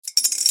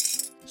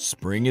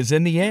Spring is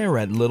in the air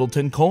at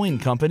Littleton Coin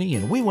Company,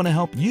 and we want to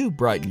help you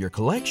brighten your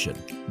collection.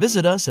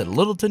 Visit us at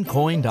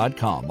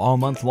littletoncoin.com all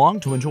month long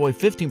to enjoy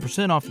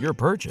 15% off your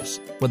purchase.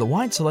 With a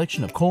wide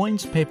selection of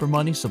coins, paper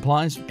money,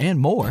 supplies, and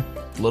more,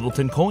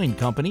 Littleton Coin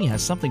Company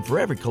has something for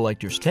every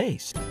collector's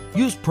taste.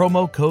 Use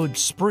promo code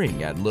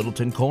SPRING at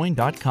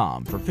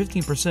littletoncoin.com for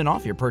 15%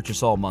 off your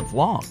purchase all month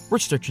long.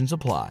 Restrictions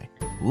apply.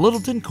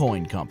 Littleton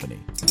Coin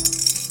Company.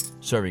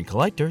 Serving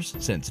collectors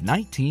since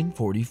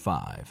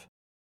 1945.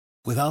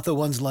 Without the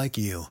ones like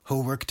you,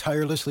 who work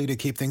tirelessly to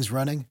keep things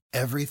running,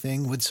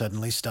 everything would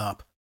suddenly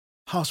stop.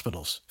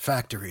 Hospitals,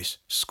 factories,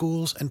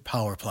 schools, and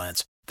power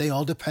plants, they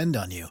all depend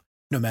on you.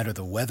 No matter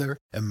the weather,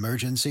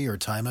 emergency, or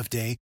time of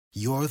day,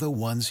 you're the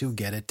ones who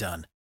get it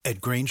done.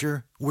 At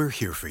Grainger, we're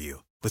here for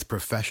you with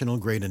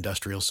professional-grade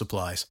industrial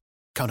supplies.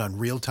 Count on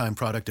real-time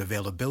product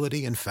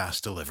availability and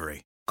fast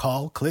delivery.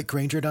 Call, click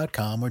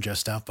Grainger.com, or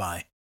just stop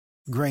by.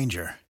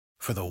 Grainger,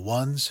 for the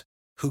ones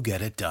who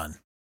get it done.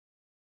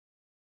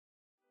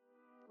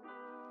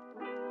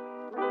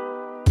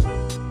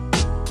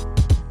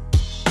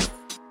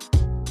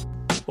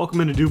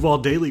 Welcome into Duval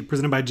Daily,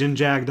 presented by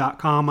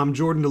GinJag.com. I'm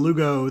Jordan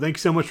DeLugo. Thank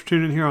you so much for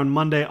tuning in here on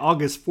Monday,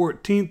 August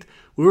 14th.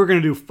 We were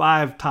going to do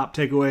 5 top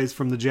takeaways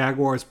from the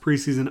Jaguars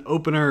preseason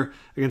opener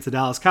against the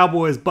Dallas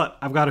Cowboys, but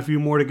I've got a few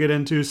more to get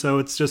into, so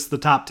it's just the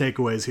top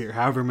takeaways here,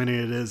 however many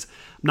it is.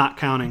 I'm not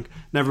counting.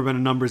 Never been a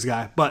numbers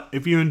guy. But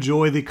if you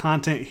enjoy the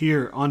content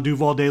here on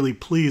Duval Daily,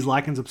 please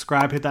like and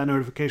subscribe. Hit that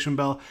notification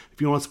bell.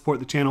 If you want to support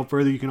the channel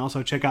further, you can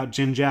also check out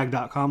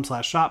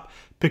GinJag.com/shop.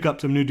 Pick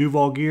up some new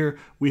Duval gear.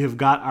 We have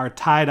got our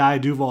tie-dye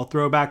Duval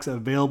throwbacks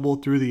available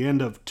through the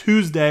end of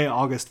Tuesday,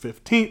 August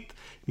 15th.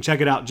 And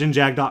check it out,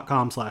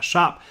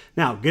 GinJag.com/shop.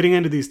 Now, getting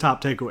into these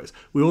top takeaways.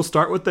 We will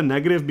start with the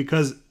negative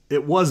because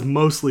it was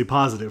mostly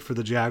positive for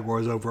the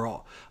Jaguars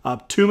overall.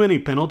 Too many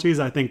penalties,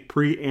 I think,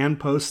 pre and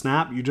post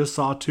snap. You just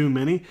saw too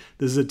many.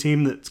 This is a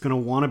team that's going to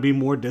want to be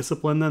more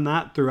disciplined than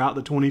that throughout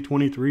the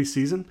 2023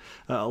 season.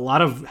 A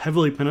lot of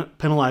heavily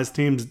penalized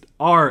teams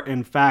are,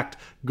 in fact,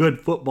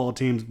 good football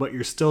teams, but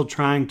you're still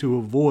trying to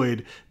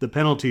avoid the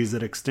penalties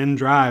that extend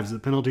drives, the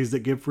penalties that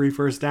give free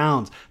first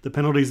downs, the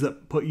penalties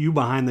that put you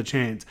behind the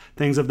chains,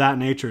 things of that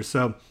nature.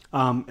 So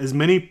as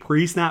many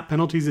pre-snap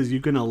penalties as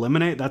you can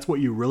eliminate, that's what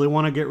you really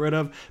want to get rid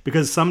of,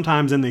 because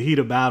sometimes in the heat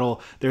of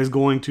battle, there's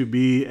going to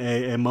be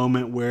a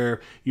moment where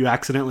you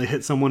accidentally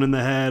hit someone in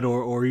the head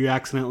or you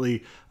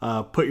accidentally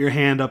put your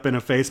hand up in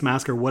a face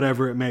mask or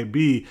whatever it may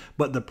be.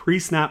 But the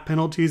pre-snap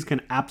penalties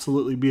can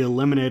absolutely be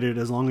eliminated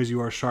as long as you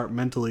are sharp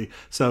mentally.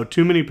 So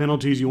too many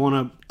penalties, you want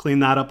to clean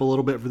that up a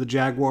little bit for the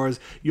Jaguars.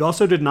 You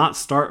also did not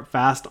start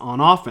fast on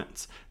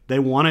offense. They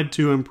wanted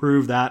to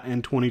improve that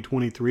in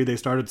 2023. They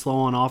started slow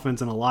on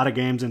offense in a lot of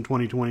games in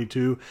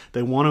 2022.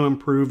 They want to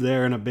improve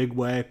there in a big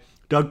way.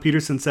 Doug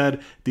Peterson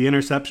said the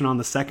interception on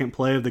the second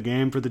play of the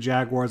game for the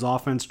Jaguars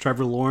offense,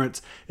 Trevor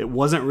Lawrence, it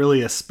wasn't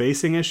really a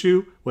spacing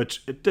issue,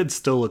 which it did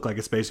still look like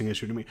a spacing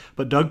issue to me.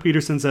 But Doug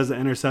Peterson says the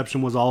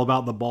interception was all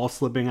about the ball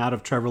slipping out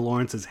of Trevor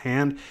Lawrence's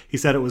hand. He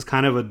said it was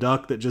kind of a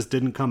duck that just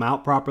didn't come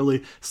out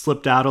properly,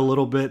 slipped out a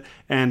little bit,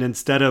 and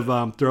instead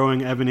of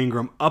throwing Evan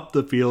Ingram up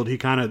the field, he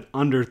kind of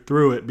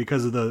underthrew it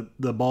because of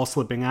the ball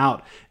slipping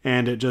out,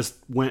 and it just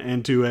went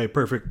into a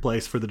perfect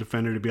place for the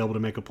defender to be able to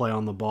make a play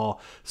on the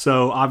ball.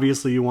 So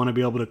obviously you want to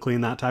be able to clean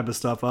that type of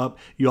stuff up.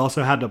 You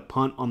also had to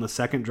punt on the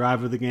second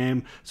drive of the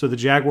game. So the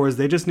Jaguars,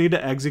 they just need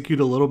to execute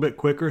a little bit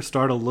quicker,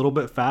 start a little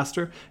bit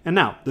faster. And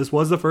now, this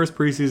was the first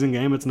preseason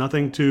game. It's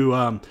nothing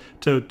to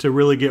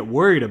really get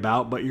worried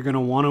about, but you're going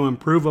to want to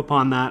improve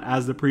upon that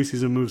as the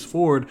preseason moves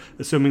forward,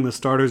 assuming the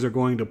starters are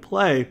going to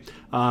play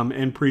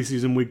in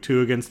preseason week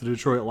 2 against the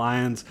Detroit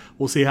Lions.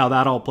 We'll see how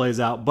that all plays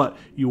out, but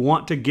you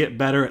want to get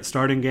better at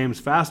starting games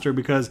faster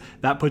because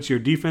that puts your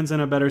defense in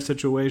a better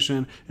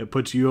situation. It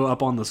puts you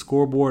up on the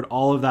scoreboard.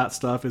 All of that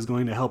stuff is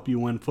going to help you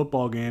win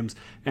football games.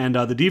 And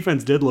the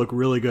defense did look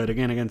really good,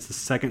 again, against the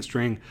second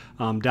string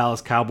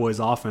Dallas Cowboys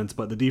offense,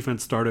 but the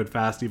defense started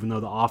fast even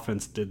though the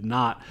offense did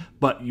not.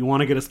 But you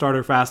want to get a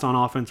starter fast on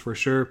offense for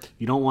sure.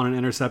 You don't want an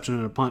interception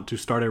and a punt to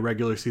start a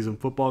regular season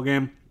football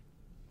game.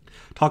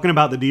 Talking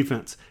about the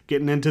defense,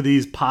 getting into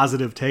these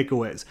positive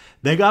takeaways.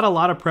 They got a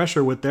lot of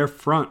pressure with their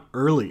front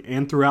early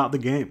and throughout the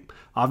game.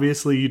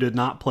 Obviously, you did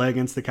not play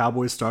against the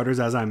Cowboys starters,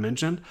 as I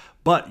mentioned,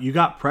 but you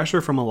got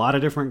pressure from a lot of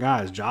different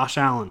guys. Josh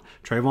Allen,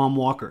 Trayvon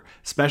Walker,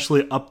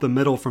 especially up the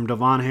middle from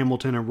Devon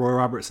Hamilton and Roy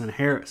Robertson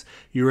Harris.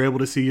 You were able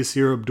to see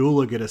Yasir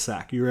Abdullah get a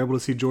sack. You were able to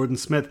see Jordan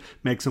Smith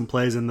make some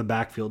plays in the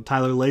backfield.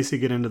 Tyler Lacey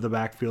get into the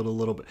backfield a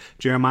little bit.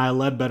 Jeremiah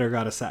Ledbetter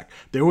got a sack.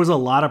 There was a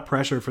lot of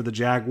pressure for the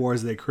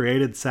Jaguars. They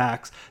created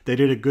sacks. They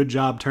did a good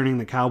job turning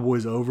the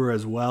Cowboys over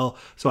as well.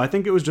 So I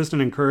think it was just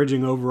an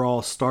encouraging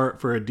overall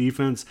start for a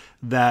defense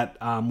that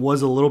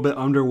was a little bit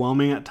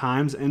underwhelming at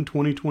times in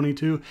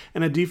 2022,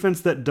 and a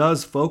defense that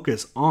does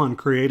focus on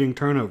creating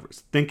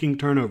turnovers, thinking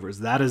turnovers.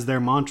 That is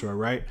their mantra,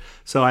 right?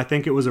 So I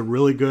think it was a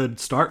really good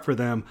start for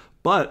them,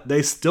 but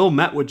they still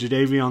met with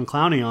Jadeveon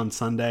Clowney on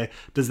Sunday.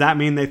 Does that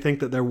mean they think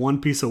that they're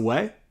one piece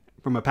away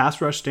from a pass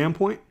rush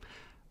standpoint?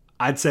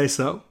 I'd say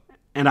so.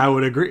 And I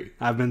would agree.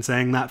 I've been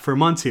saying that for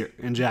months here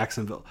in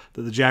Jacksonville,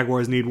 that the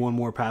Jaguars need one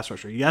more pass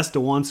rusher. Yes,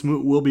 DeJuan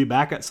Smoot will be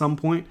back at some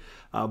point,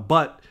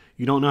 but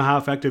you don't know how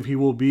effective he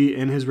will be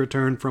in his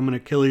return from an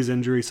Achilles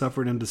injury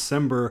suffered in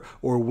December,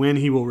 or when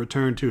he will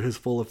return to his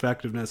full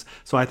effectiveness.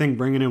 So I think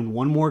bringing in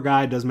one more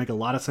guy does make a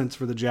lot of sense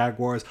for the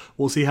Jaguars.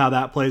 We'll see how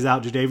that plays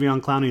out.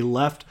 Jadeveon Clowney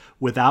left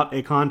without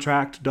a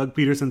contract. Doug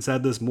Peterson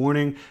said this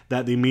morning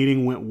that the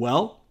meeting went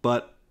well,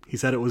 but he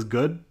said it was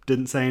good,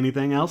 didn't say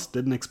anything else,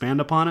 didn't expand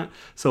upon it.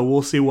 So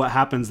we'll see what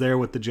happens there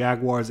with the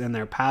Jaguars and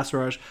their pass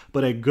rush,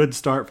 but a good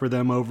start for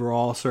them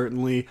overall,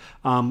 certainly.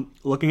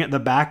 Looking at the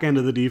back end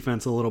of the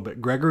defense a little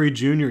bit, Gregory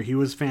Jr., he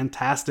was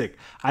fantastic.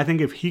 I think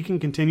if he can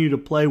continue to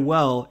play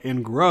well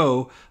and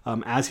grow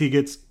as he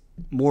gets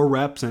more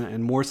reps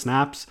and more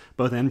snaps,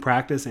 both in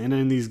practice and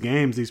in these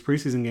games, these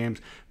preseason games,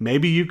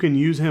 maybe you can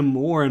use him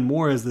more and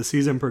more as the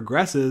season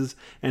progresses,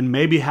 and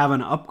maybe have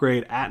an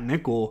upgrade at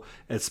nickel,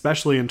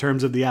 especially in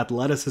terms of the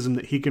athleticism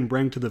that he can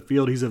bring to the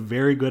field. He's a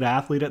very good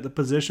athlete at the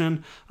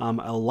position,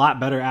 a lot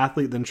better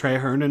athlete than Trey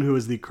Herndon, who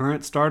is the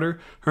current starter.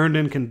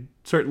 Herndon can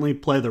certainly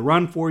play the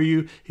run for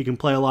you. He can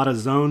play a lot of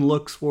zone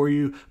looks for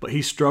you, but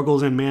he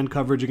struggles in man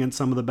coverage against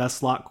some of the best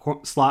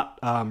slot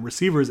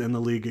receivers in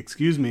the league,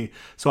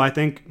 So I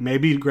think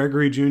maybe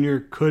Gregory Jr.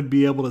 could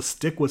be able to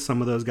stick with some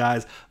of those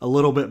guys a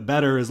little bit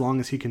better as long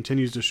as he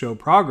continues to show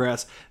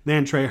progress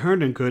than Trey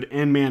Herndon could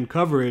in man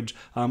coverage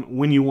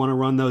when you want to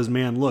run those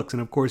man looks.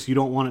 And of course, you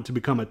don't want it to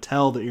become a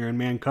tell that you're in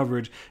man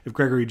coverage if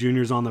Gregory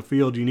Jr. is on the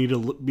field. You need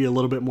to be a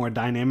little bit more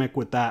dynamic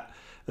with that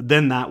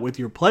than that with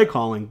your play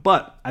calling.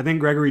 But I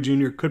think Gregory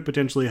Jr. could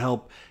potentially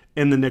help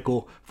in the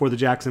nickel for the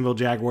Jacksonville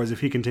Jaguars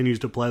if he continues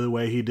to play the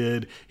way he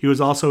did. He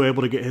was also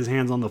able to get his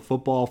hands on the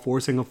football,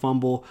 forcing a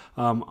fumble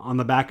on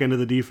the back end of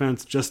the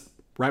defense just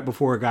right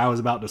before a guy was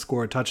about to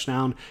score a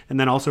touchdown, and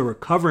then also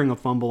recovering a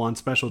fumble on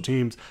special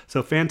teams.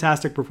 So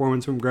fantastic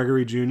performance from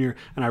Gregory Jr.,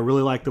 and I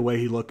really like the way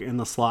he looked in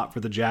the slot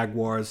for the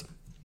Jaguars.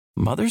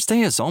 Mother's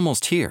Day is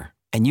almost here,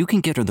 and you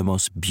can get her the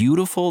most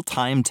beautiful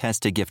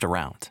time-tested gift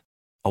around.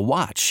 A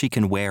watch she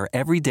can wear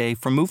every day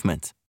from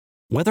Movement.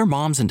 Whether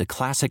mom's into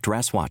classic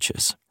dress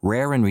watches,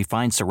 rare and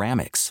refined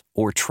ceramics,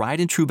 or tried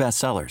and true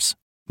bestsellers,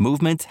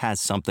 Movement has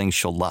something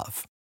she'll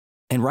love.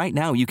 And right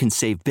now you can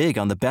save big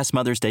on the best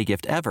Mother's Day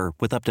gift ever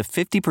with up to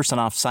 50%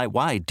 off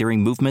site-wide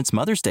during Movement's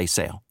Mother's Day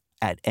sale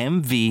at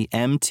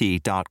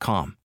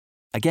MVMT.com.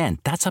 Again,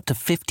 that's up to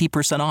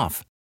 50%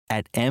 off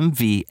at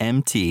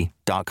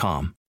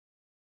MVMT.com.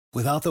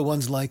 Without the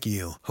ones like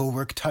you, who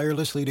work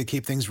tirelessly to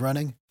keep things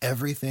running,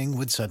 everything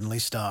would suddenly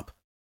stop.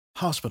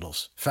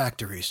 Hospitals,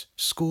 factories,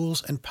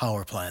 schools, and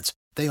power plants,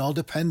 they all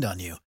depend on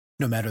you.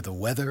 No matter the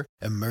weather,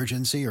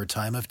 emergency, or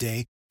time of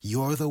day,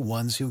 you're the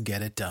ones who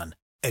get it done.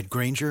 At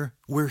Grainger,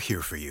 we're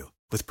here for you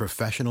with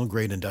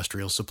professional-grade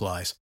industrial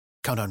supplies.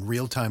 Count on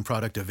real-time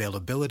product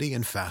availability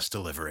and fast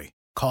delivery.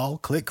 Call,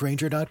 click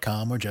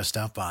Grainger.com, or just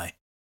stop by.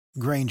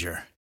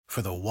 Grainger,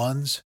 for the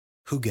ones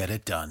who get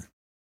it done.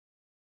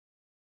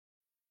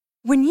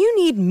 When you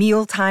need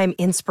mealtime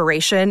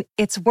inspiration,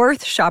 it's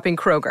worth shopping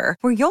Kroger,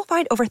 where you'll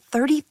find over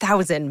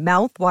 30,000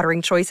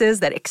 mouth-watering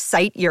choices that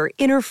excite your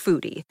inner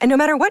foodie. And no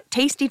matter what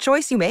tasty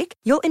choice you make,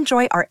 you'll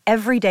enjoy our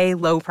everyday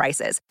low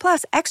prices,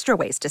 plus extra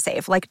ways to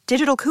save, like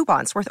digital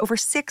coupons worth over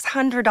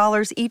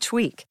 $600 each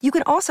week. You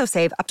can also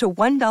save up to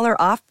 $1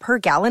 off per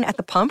gallon at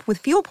the pump with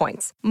fuel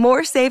points.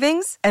 More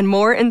savings and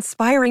more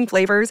inspiring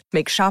flavors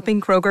make shopping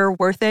Kroger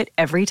worth it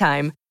every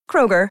time.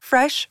 Kroger,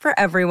 fresh for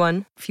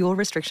everyone. Fuel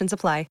restrictions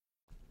apply.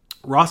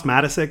 Ross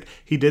Matisic,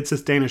 he did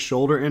sustain a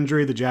shoulder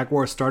injury, the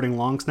Jaguars starting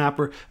long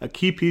snapper, a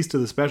key piece to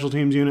the special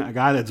teams unit, a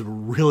guy that's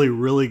really,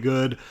 really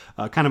good,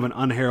 kind of an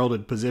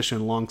unheralded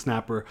position, long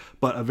snapper,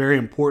 but a very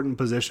important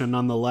position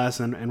nonetheless,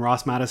 and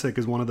Ross Matisic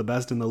is one of the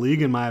best in the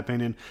league, in my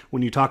opinion,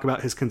 when you talk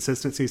about his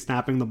consistency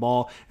snapping the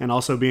ball and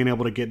also being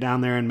able to get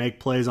down there and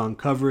make plays on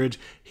coverage.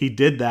 He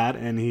did that,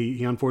 and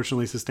he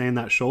unfortunately sustained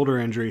that shoulder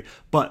injury,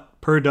 but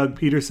per Doug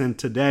Peterson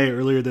today,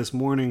 earlier this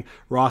morning,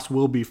 Ross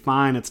will be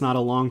fine. It's not a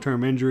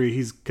long-term injury.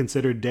 He's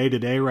considered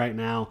day-to-day right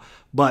now.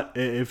 But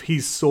if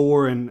he's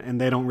sore and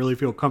they don't really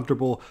feel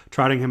comfortable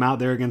trotting him out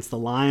there against the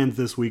Lions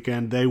this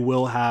weekend, they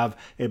will have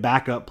a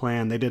backup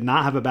plan. They did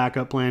not have a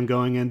backup plan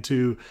going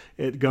into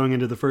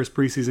the first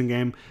preseason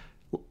game.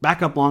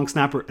 Backup long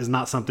snapper is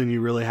not something you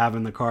really have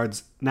in the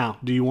cards. Now,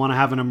 do you want to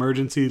have an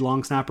emergency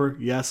long snapper?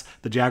 Yes.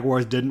 The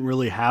Jaguars didn't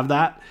really have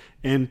that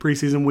in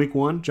preseason week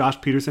 1. Josh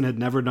Peterson had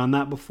never done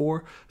that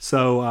before.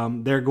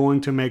 So they're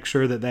going to make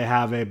sure that they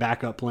have a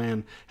backup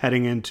plan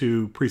heading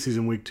into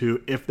preseason week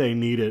 2 if they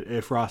need it,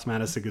 if Ross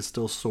Matisic is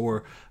still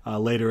sore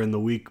later in the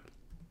week.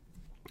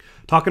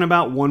 Talking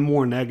about one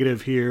more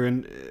negative here,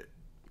 and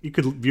you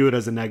could view it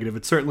as a negative.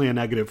 It's certainly a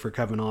negative for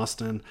Kevin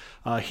Austin.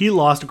 He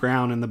lost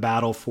ground in the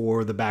battle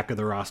for the back of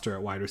the roster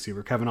at wide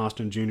receiver. Kevin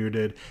Austin Jr.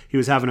 did. He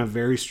was having a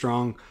very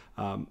strong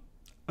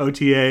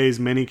OTAs,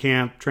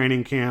 minicamp,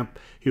 training camp,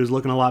 he was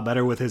looking a lot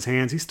better with his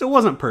hands. He still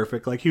wasn't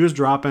perfect. Like, he was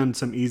dropping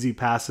some easy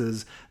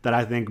passes that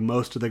I think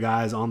most of the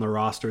guys on the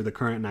roster, the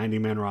current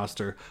 90-man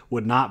roster,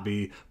 would not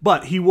be.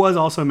 But he was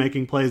also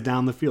making plays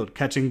down the field,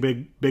 catching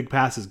big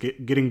passes,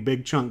 getting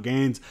big chunk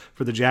gains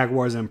for the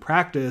Jaguars in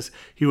practice.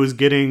 He was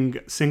getting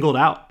singled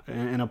out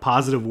in a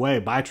positive way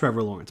by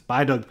Trevor Lawrence,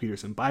 by Doug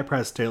Peterson, by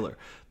Press Taylor.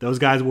 Those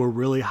guys were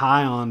really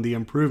high on the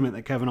improvement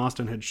that Kevin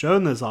Austin had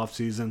shown this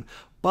offseason.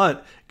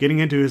 But getting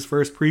into his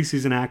first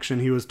preseason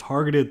action, he was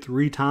targeted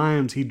 3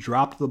 times. He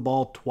dropped the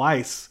ball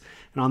twice.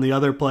 And on the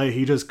other play,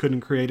 he just couldn't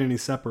create any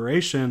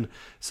separation.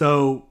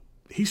 So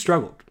he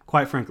struggled,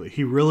 quite frankly.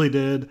 He really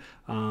did.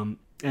 And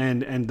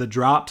the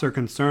drops are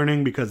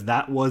concerning because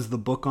that was the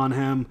book on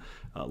him.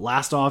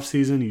 Last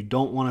offseason, you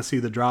don't want to see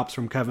the drops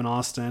from Kevin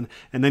Austin.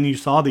 And then you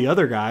saw the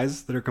other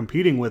guys that are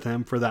competing with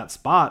him for that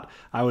spot,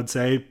 I would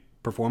say,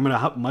 perform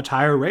at a much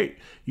higher rate.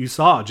 You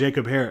saw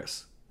Jacob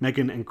Harris make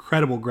an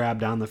incredible grab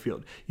down the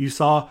field. You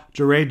saw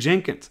Jaray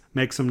Jenkins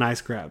make some nice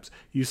grabs.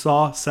 You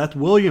saw Seth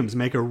Williams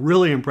make a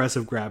really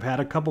impressive grab, had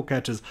a couple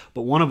catches,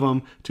 but one of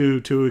them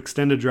to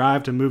extend a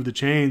drive to move the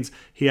chains,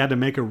 he had to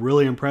make a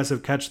really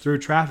impressive catch through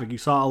traffic. You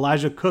saw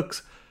Elijah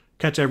Cooks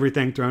catch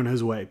everything thrown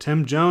his way.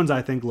 Tim Jones,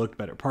 I think, looked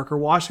better. Parker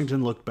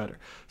Washington looked better.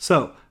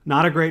 So,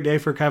 not a great day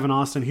for Kevin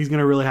Austin. He's going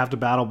to really have to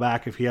battle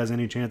back if he has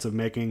any chance of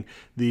making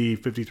the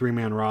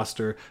 53-man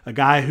roster. A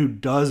guy who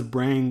does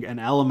bring an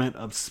element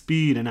of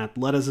speed and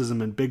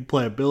athleticism and big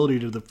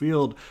playability to the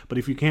field, but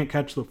if you can't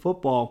catch the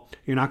football,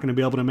 you're not going to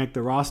be able to make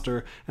the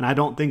roster, and I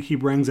don't think he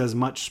brings as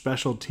much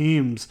special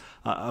teams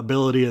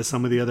ability as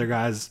some of the other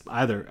guys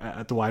either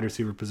at the wide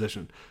receiver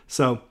position.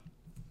 So,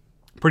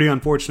 pretty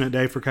unfortunate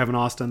day for Kevin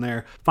Austin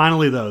there.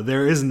 Finally, though,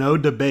 there is no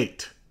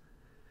debate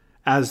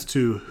as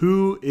to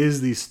who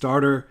is the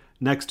starter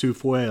next to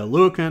Foye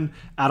Oluokun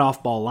at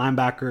off-ball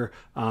linebacker.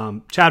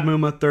 Chad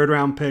Muma,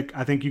 third-round pick.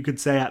 I think you could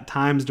say at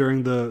times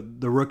during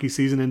the rookie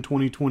season in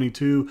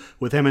 2022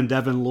 with him and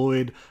Devin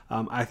Lloyd,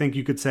 I think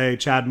you could say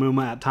Chad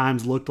Muma at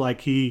times looked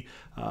like he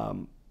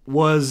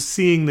was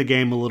seeing the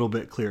game a little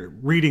bit clearer,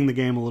 reading the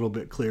game a little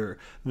bit clearer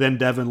than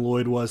Devin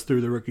Lloyd was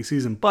through the rookie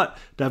season. But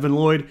Devin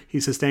Lloyd, he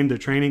sustained a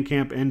training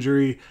camp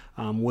injury,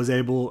 was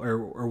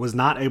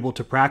not able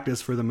to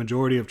practice for the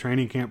majority of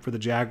training camp for the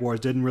Jaguars,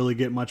 didn't really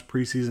get much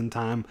preseason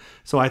time.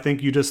 So I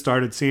think you just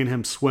started seeing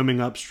him swimming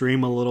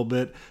upstream a little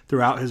bit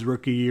throughout his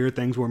rookie year.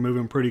 Things were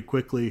moving pretty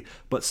quickly.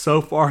 But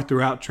so far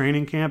throughout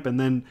training camp and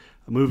then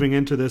moving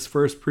into this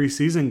first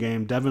preseason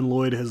game, Devin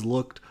Lloyd has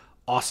looked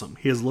awesome.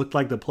 He has looked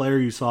like the player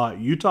you saw at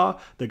Utah,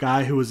 the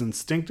guy who was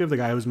instinctive, the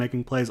guy who was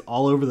making plays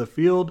all over the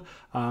field.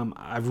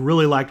 I've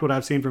really liked what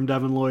I've seen from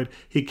Devin Lloyd.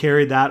 He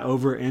carried that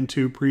over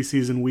into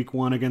preseason week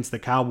 1 against the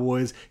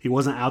Cowboys. He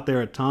wasn't out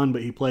there a ton,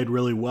 but he played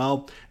really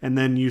well. And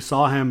then you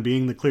saw him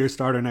being the clear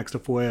starter next to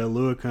Foye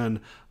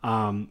Oluokun.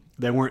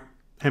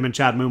 Him and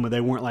Chad Muma,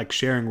 they weren't like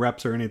sharing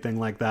reps or anything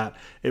like that.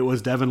 It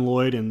was Devin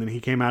Lloyd, and then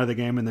he came out of the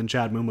game, and then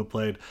Chad Muma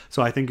played.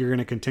 So I think you're going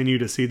to continue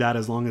to see that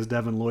as long as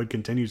Devin Lloyd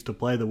continues to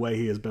play the way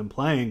he has been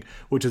playing,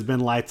 which has been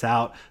lights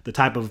out, the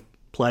type of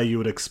play you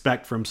would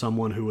expect from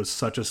someone who was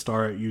such a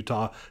star at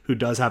Utah, who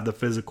does have the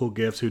physical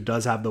gifts, who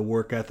does have the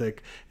work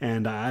ethic,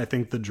 and I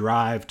think the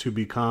drive to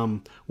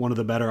become one of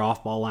the better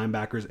off-ball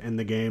linebackers in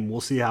the game. We'll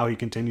see how he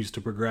continues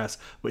to progress,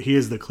 but he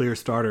is the clear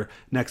starter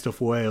next to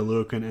Foye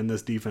Oluokun in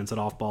this defense at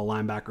off-ball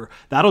linebacker.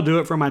 That'll do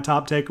it for my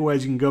top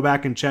takeaways. You can go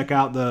back and check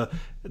out the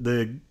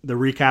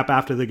recap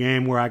after the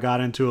game where I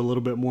got into a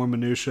little bit more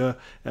minutia,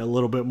 a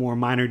little bit more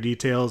minor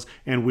details,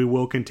 and we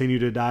will continue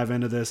to dive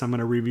into this. I'm going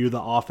to review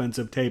the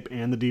offensive tape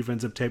and the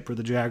defensive tape for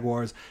the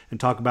Jaguars and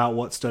talk about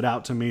what stood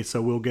out to me,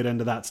 so we'll get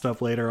into that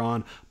stuff later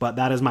on. But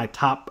that is my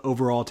top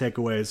overall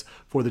takeaways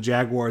for the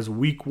Jaguars'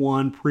 Week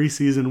 1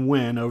 preseason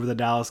win over the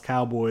Dallas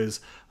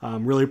Cowboys.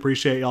 Really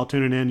appreciate y'all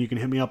tuning in. You can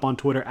hit me up on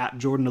Twitter at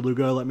Jordan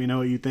DeLugo. Let me know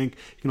what you think.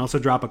 You can also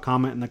drop a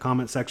comment in the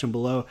comment section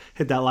below.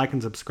 Hit that like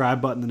and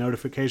subscribe button, the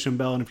notification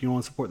bell, and if you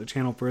want to support the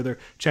channel further,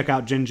 check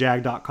out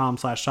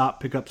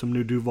genjag.com/shop. Pick up some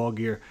new Duval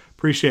gear.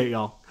 Appreciate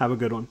y'all. Have a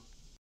good one.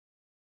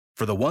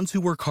 For the ones who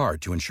work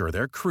hard to ensure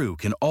their crew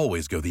can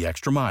always go the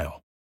extra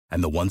mile,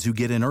 and the ones who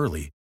get in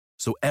early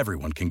so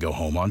everyone can go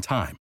home on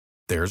time,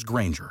 there's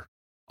Grainger,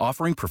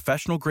 offering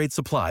professional-grade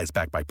supplies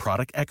backed by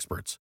product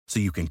experts so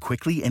you can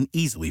quickly and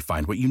easily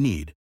find what you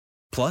need.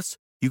 Plus,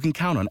 you can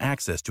count on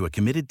access to a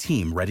committed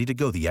team ready to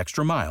go the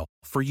extra mile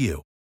for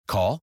you.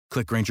 Call,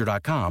 click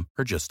Grainger.com,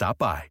 or just stop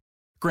by.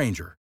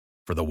 Grainger,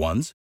 for the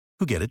ones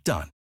who get it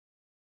done.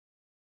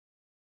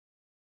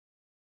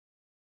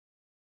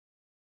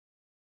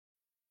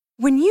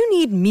 When you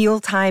need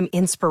mealtime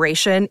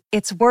inspiration,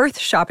 it's worth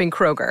shopping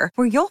Kroger,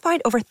 where you'll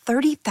find over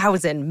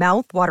 30,000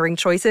 mouth-watering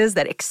choices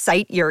that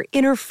excite your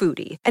inner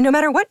foodie. And no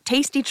matter what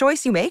tasty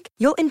choice you make,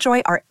 you'll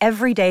enjoy our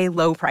everyday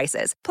low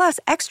prices, plus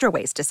extra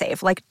ways to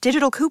save, like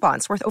digital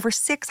coupons worth over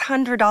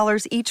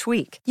 $600 each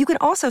week. You can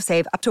also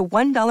save up to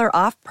 $1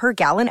 off per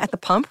gallon at the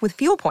pump with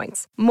fuel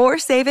points. More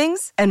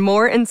savings and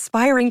more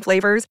inspiring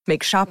flavors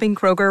make shopping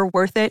Kroger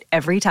worth it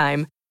every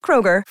time.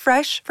 Kroger,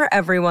 fresh for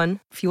everyone.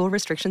 Fuel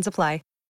restrictions apply.